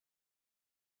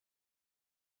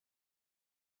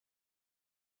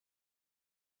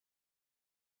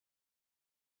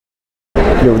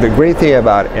the great thing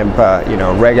about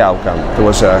EMPA-REG outcome, there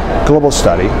was a global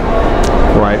study,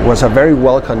 right? It was a very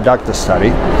well conducted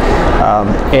study,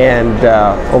 and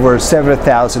over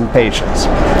 7,000 patients.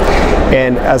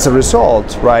 And as a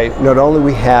result, right, not only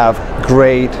we have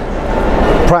great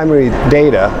primary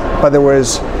data, but there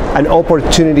was an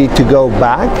opportunity to go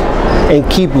back and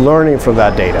keep learning from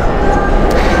that data.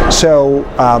 So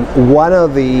one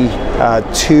of the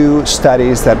two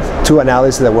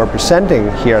analyses that we're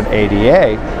presenting here at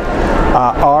ADA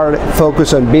are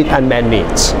focused on big unmet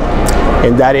needs,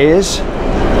 and that is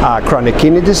chronic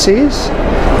kidney disease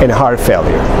and heart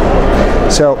failure.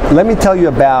 So let me tell you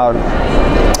about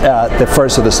the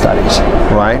first of the studies,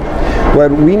 right?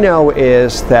 What we know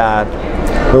is that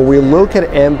when we look at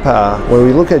EMPA, when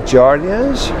we look at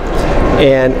Jardiance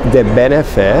and the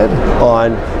benefit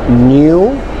on new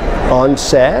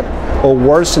onset or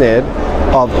worsening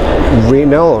of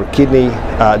renal or kidney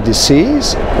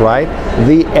disease, right?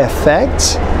 The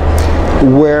effects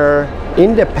were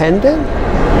independent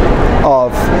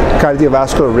of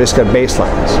cardiovascular risk at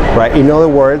baselines, right? In other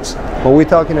words, when we're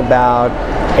talking about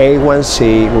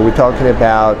A1C, when we're talking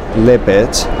about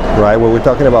lipids, right? When we're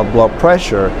talking about blood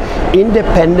pressure,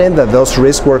 independent that those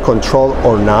risks were controlled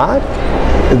or not,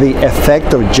 the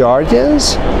effect of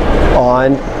Jardiance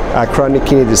on chronic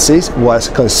kidney disease was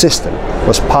consistent,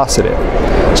 was positive.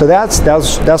 So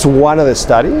that's one of the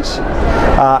studies.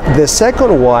 The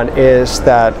second one is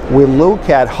that we look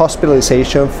at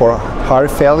hospitalization for heart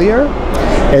failure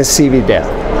and CV death.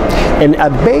 And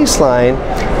at baseline,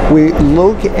 we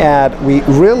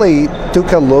really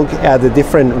took a look at the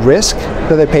different risk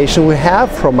that the patient would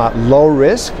have, from a low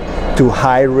risk to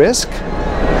high risk,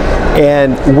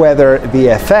 and whether the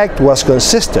effect was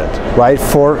consistent, right,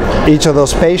 for each of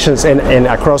those patients and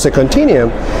across the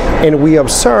continuum. And we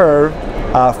observed,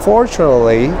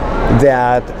 fortunately,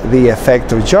 that the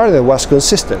effect of Jardiance was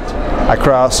consistent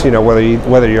across,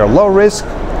 whether you're low risk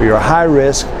or you're high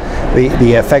risk.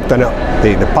 The effect on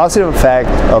the positive effect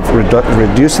of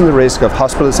reducing the risk of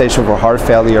hospitalization for heart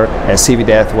failure and CV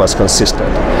death was consistent.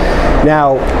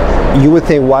 Now, you would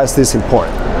think, why is this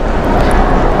important?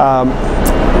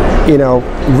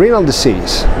 Renal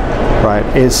disease, right?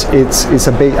 It's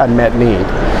a big unmet need,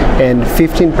 and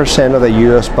 15% of the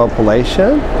U.S.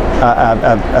 population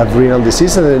have renal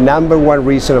disease, and the #1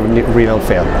 reason of renal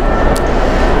failure.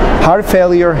 Heart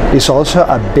failure is also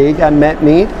a big unmet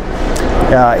need.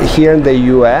 Here in the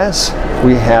U.S.,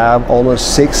 we have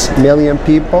almost 6 million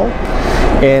people,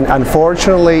 and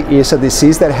unfortunately, it's a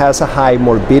disease that has a high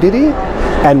morbidity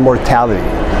and mortality.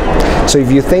 So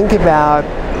if you think about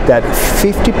that,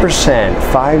 50%,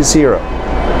 50,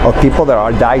 of people that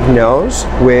are diagnosed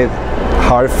with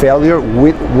heart failure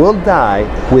will die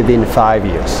within 5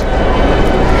 years.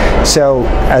 So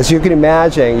as you can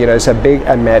imagine, it's a big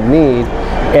unmet need,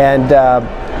 and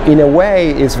in a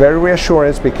way, it's very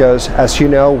reassuring because, as you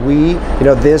know,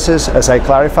 this is, as I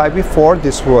clarified before,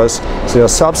 this was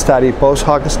sub-study,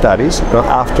 post-hoc studies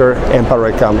after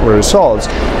EMPA-REG results.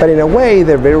 But in a way,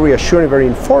 they're very reassuring, very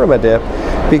informative,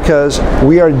 because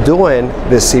we are doing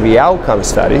the CV outcome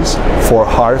studies for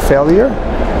heart failure,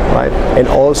 right, and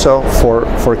also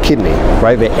for kidney,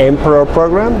 right, the EMPA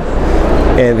program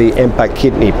and the EMPA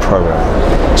kidney program.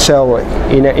 So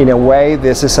in a way,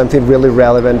 this is something really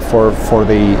relevant for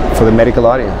the medical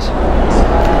audience.